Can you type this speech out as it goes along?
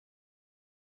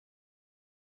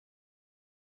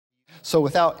So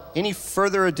without any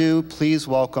further ado, please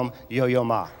welcome Yo-Yo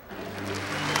Ma.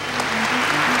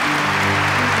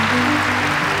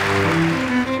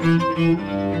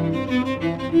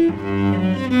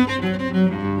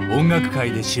 音楽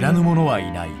界で知らぬ者は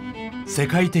いない世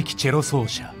界的チェロ奏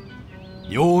者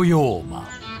ヨーヨーマ。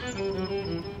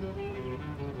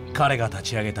彼が立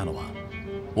ち上げたのは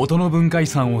音の文化遺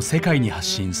産を世界に発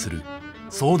信する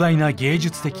壮大な芸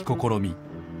術的試み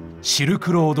シル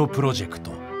クロードプロジェク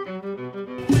ト。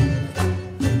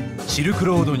シルク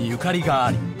ロードにゆかりが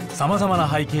ありさまざまな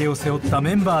背景を背負った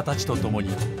メンバーたちと共に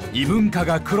異文化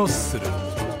がクロスする。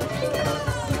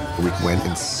We went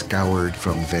and scoured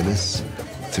from Venice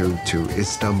through to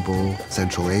Istanbul,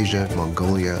 Central Asia,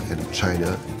 Mongolia, and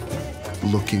China,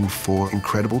 looking for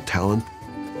incredible talent.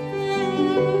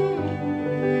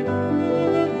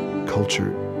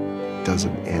 Culture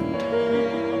doesn't end.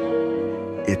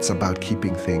 It's about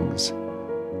keeping things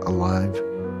alive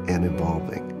and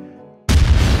evolving.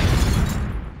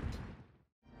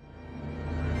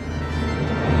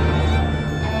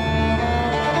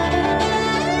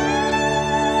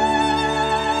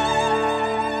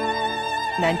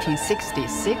 In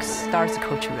 1966 starts the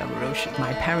Cultural Revolution.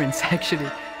 My parents actually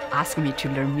asked me to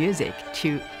learn music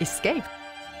to escape.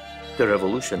 The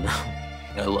revolution,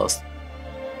 I lost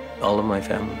all of my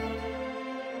family.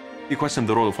 He questioned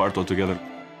the role of art altogether.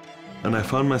 And I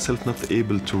found myself not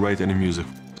able to write any music.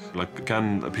 Like,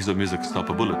 can a piece of music stop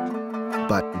a bullet?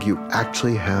 But you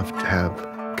actually have to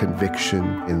have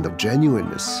conviction in the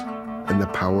genuineness and the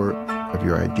power of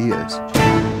your ideas.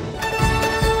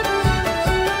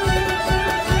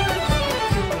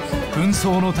 紛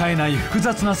争の絶えない複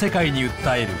雑な世界に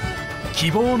訴える希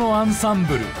望のアンサン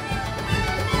ブル。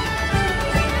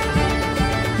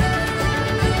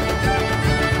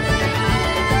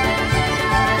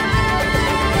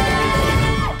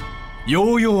ヨ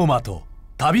ーヨーマと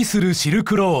旅するシル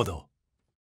クロード。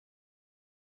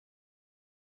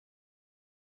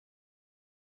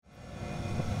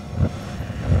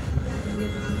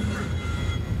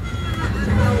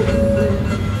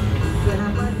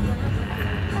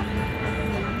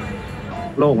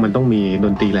โลกมันต้องมีด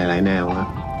นตรีหลายๆแนวครับ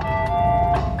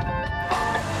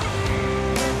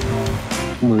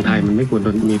เมืองไทยมันไม่ควร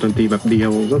มีดนตรีแบบเดีย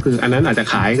วก็คืออันนั้นอาจจะ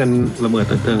ขายกันระเบิด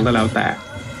เถิงก็แล้วแต่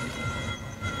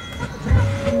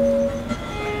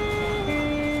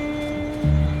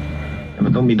มั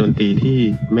นต้องมีดนตรีที่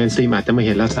เมนสตรีมอาจจะไม่เ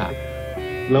ห็นแล้วสัก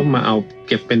แล้วมาเอาเ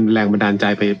ก็บเป็นแรงบันดาลใจ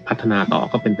ไปพัฒนาต่อ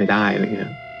ก็เป็นไปได้อะไรเงี้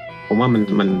ยผมว่า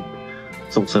มัน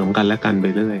ส่งเสริมกันและกันไป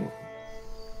เรื่อย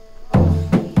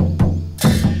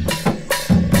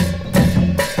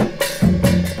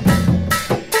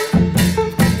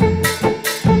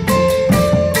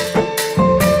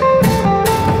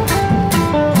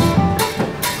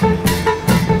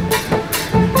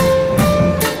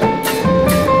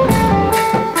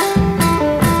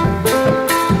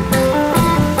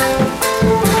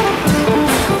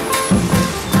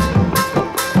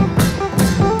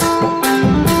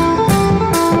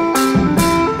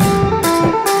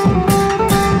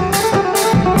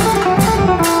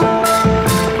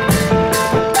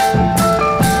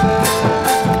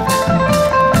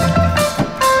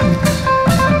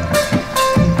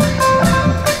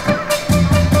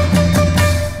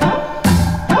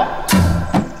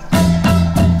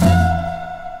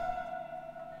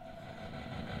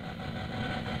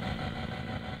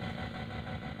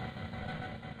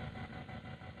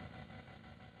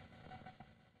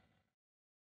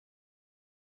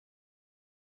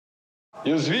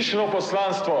І звіщено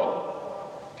посланство,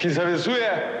 яке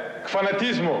зав'язує к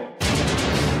фанатизму.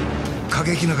 過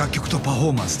激な楽曲とパフォ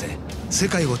ーマンスで世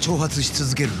界を挑発し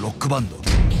続けるロックバンド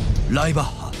ライバッ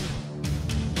ハ。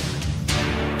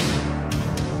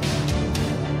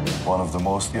One of the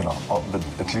most, but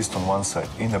at least on one side,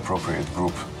 inappropriate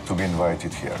group to be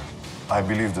invited here. I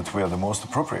believe that we are the most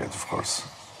appropriate, of course.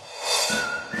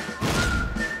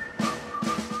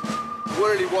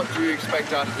 Really, what do you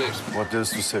expect out of this? What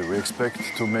else to say? We expect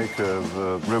to make a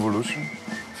revolution.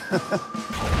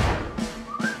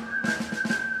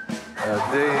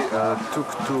 They took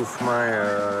two of my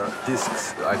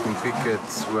discs. I can pick it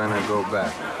when I go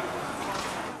back.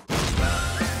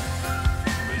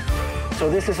 So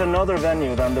this is another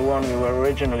venue than the one we were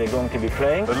originally going to be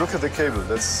playing. But look at the cable.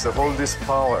 That's all this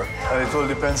power, and it all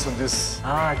depends on this.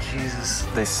 Ah, Jesus!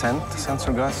 They sent the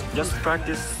sensor guys. Just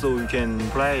practice so you can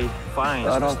play fine.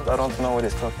 I don't know what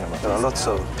he's talking about. There are lots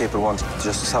of people wanting to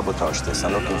just sabotage this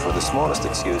and looking for the smallest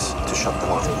excuse to shut the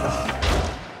whole thing down.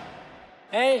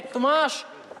 Hey, Tomasz!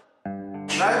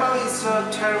 Rival is a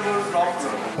terrible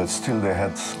problem. But still they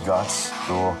had guts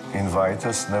to invite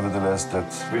us, nevertheless, that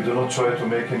We do not try to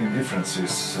make any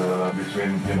differences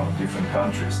between different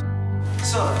countries.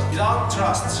 So, without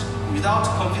trust, without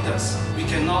confidence, we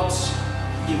cannot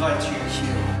invite you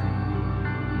here.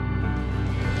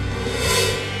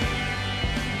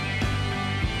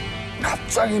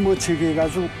 갑자기 뭐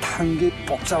제기해가지고 단계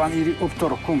복잡한 일이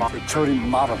없도록 저리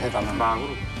말을 해달라는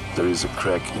마음으로. there is a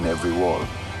crack in every wall.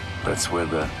 That's where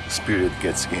the spirit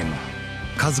gets in.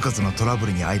 数々のトラブ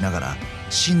ルに遭いながら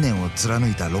信念を貫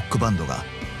いたロックバンドが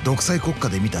独裁国家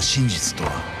で見た真実と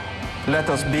は。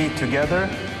 Let us be together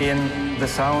in the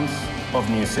sounds of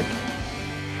music.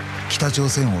 北朝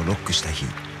鮮をロックした日、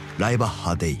ライバッ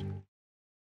ハデイ。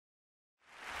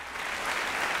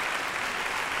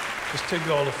 Just tell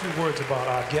you all a few words about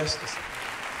our guests,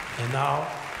 and now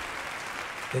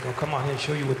they're gonna come out here and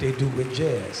show you what they do with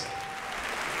jazz.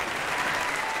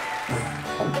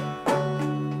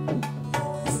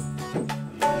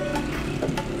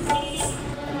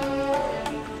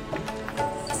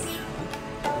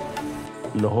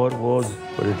 Lahore was,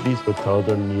 for at least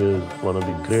 1,000 years, one of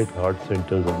the great heart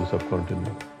centers of the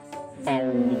subcontinent.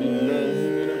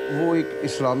 वो एक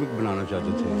इस्लामिक बनाना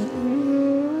चाहते थे इसको।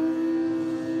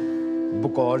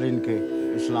 बकौल इनके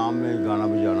इस्लाम में गाना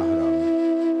बजाना हराम है।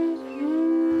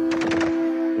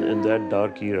 In that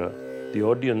dark era, the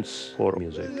audience for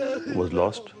music was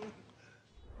lost.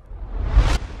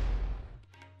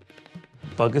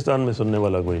 Pakistan में सुनने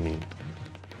वाला कोई नहीं।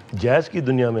 जैज की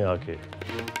दुनिया में आके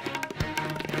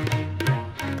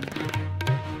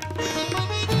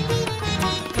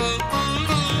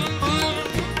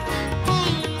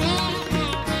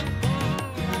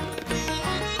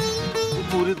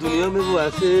पूरी दुनिया में वो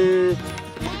ऐसे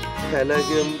फैला है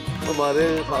कि हमारे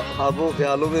ख्वाबों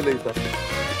ख्यालों में नहीं था।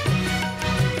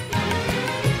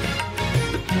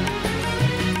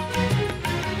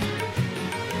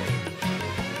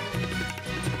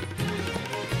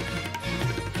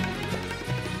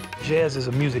 Jazz is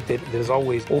a music that is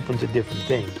always open to different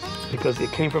things because it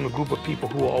came from a group of people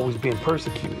who are always being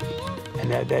persecuted.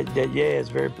 And that yeah is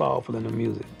very powerful in the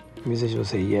music. Musicians will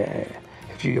say, yeah.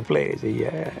 If you can play it, say,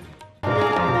 yeah.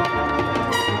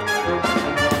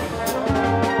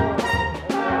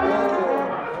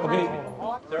 Okay,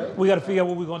 we got to figure out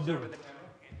what we're going to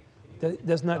do.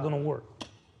 That's not going to work.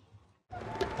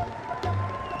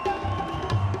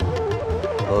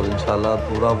 और इंशाल्लाह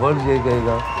पूरा वर्ल्ड ये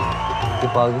कहेगा कि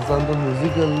पाकिस्तान तो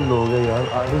म्यूजिकल लोग हैं यार,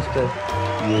 आर्टिस्ट है,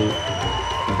 ये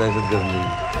दहशतगर्द नहीं।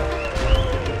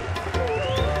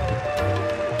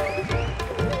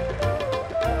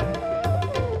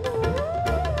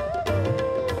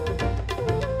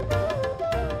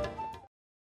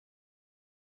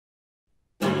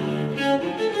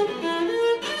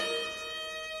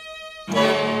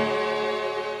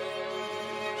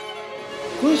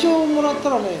勲章をもらった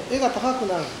らね、絵が高く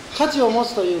なる。価値を持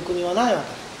つという国はないわ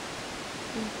け。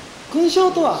勲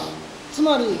章とはつ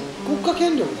まり国家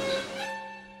権力です。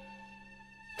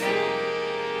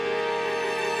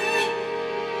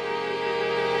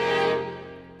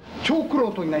超クロ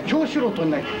ートにない、超素人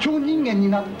にない、超人間に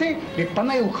なって立派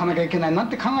な絵を描かなきゃいけないなん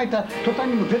て考えた途端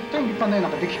にも絶対に立派な絵な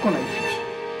んかできっこないんですよ。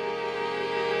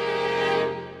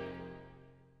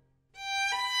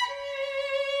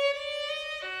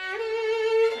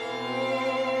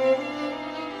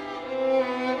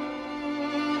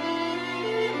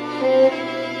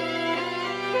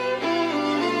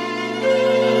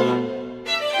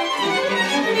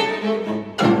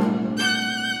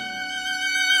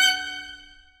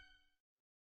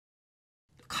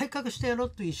改革してやろう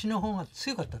という意志の方が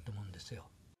強かったと思うんですよ。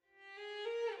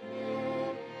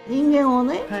人間を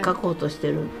ね、描こうとして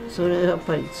る、それはやっ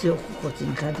ぱり強くこっち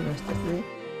に感じましたね。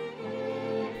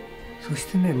そし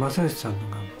てね、正義さんの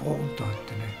がボーンとあっ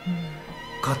てね、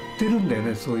買ってるんだよ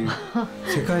ね、そういう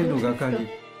世界の画家に。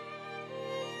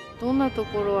どんなと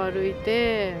ころを歩い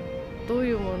てどう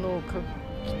いうものを描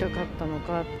きたかったの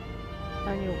か、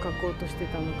何を描こうとして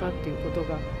たのかっていうこと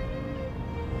が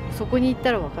そこに行っ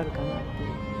たらわかるかなってい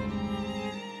う。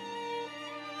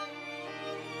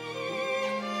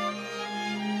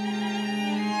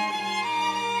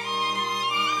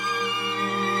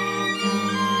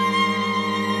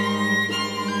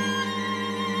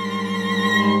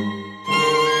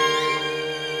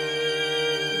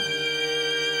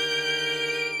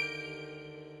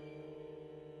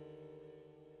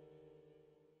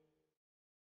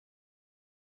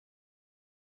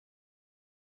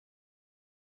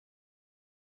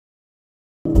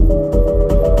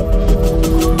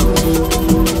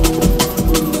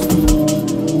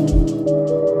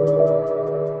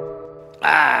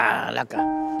ああ、なんか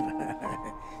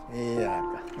いや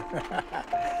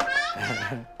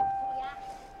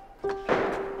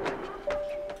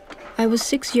I was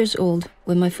 6 years old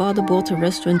when my father bought a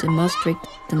restaurant in Maastricht,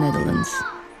 the Netherlands.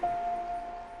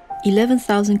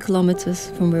 11,000 kilometers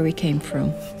from where we came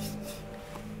from.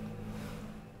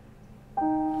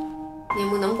 你有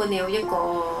冇諗過你有一個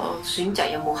選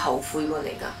擇，有冇後悔過嚟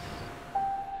㗎？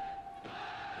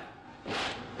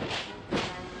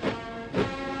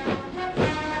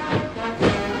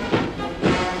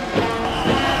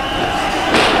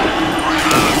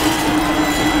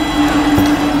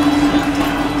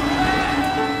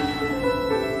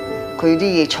佢啲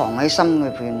嘢藏喺心裏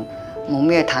邊，冇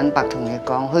咩坦白同你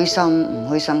講，開心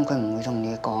唔開心佢唔會同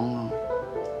你講咯。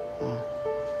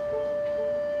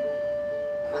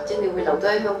或者你會留低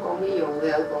喺香港呢樣會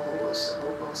有一個好過生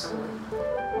活。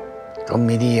咁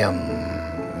呢啲又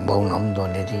冇諗到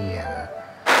呢啲嘢。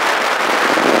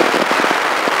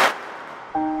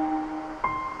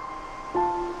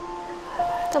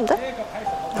得唔得？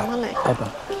慢慢嚟。得吧。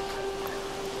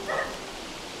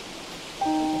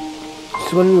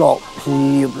筍落樹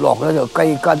葉落咗就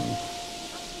雞筋。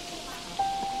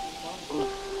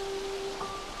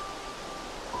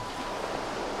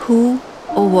Who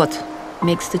or what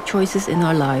makes the choices in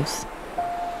our lives?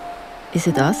 Is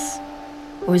it us?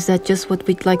 Or is that just what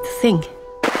we'd like to think?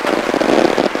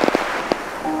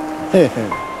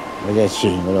 我只係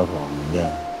前嗰度房啫。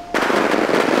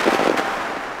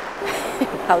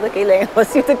校得幾靚，我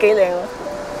燒得幾靚喎。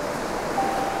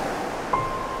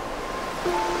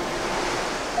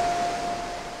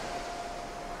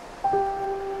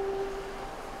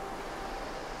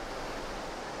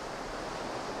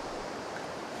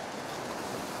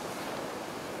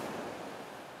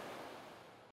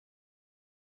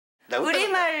ウリ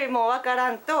マルもわから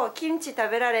んとキムチ食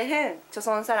べられへんチョ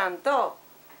ソンサランと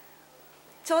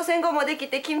朝鮮語もでき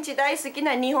てキムチ大好き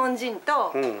な日本人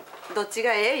と、どっち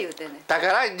がええ言うてね。だか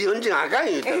ら日本人あかん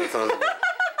言うてるその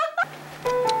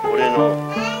俺の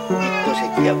戸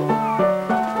籍やぼ。お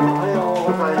はよう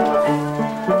ござい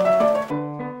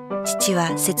ます。父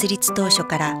は設立当初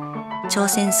から朝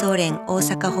鮮総連大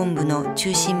阪本部の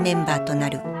中心メンバーとな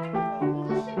る。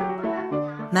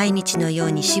毎日のよ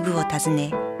うに支部を訪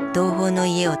ね、同胞の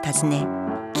家を訪ね、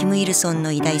キム・イルソン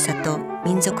の偉大さと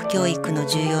民族教育の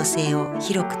重要性を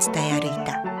広く伝え歩い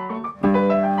た。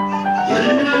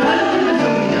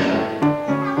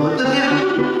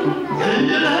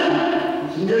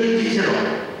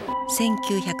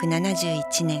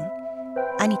1971年、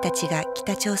兄たちが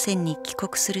北朝鮮に帰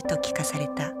国すると聞かされ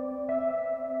た。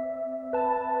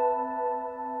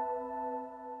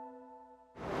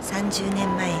30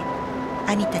年前、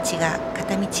兄たちが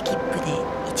片道切符で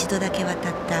一度だけ渡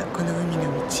ったこの海の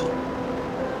道。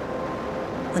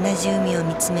同じ海を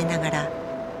見つめながら、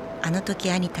あの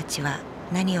時兄たちは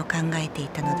何を考えてい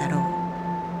たのだろう。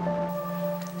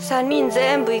3人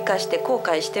全部生かして後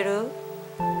悔してる？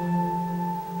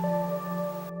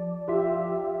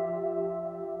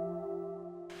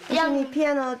ピ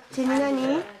アノ手に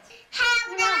何？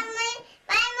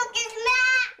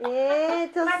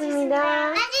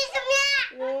좋습니다.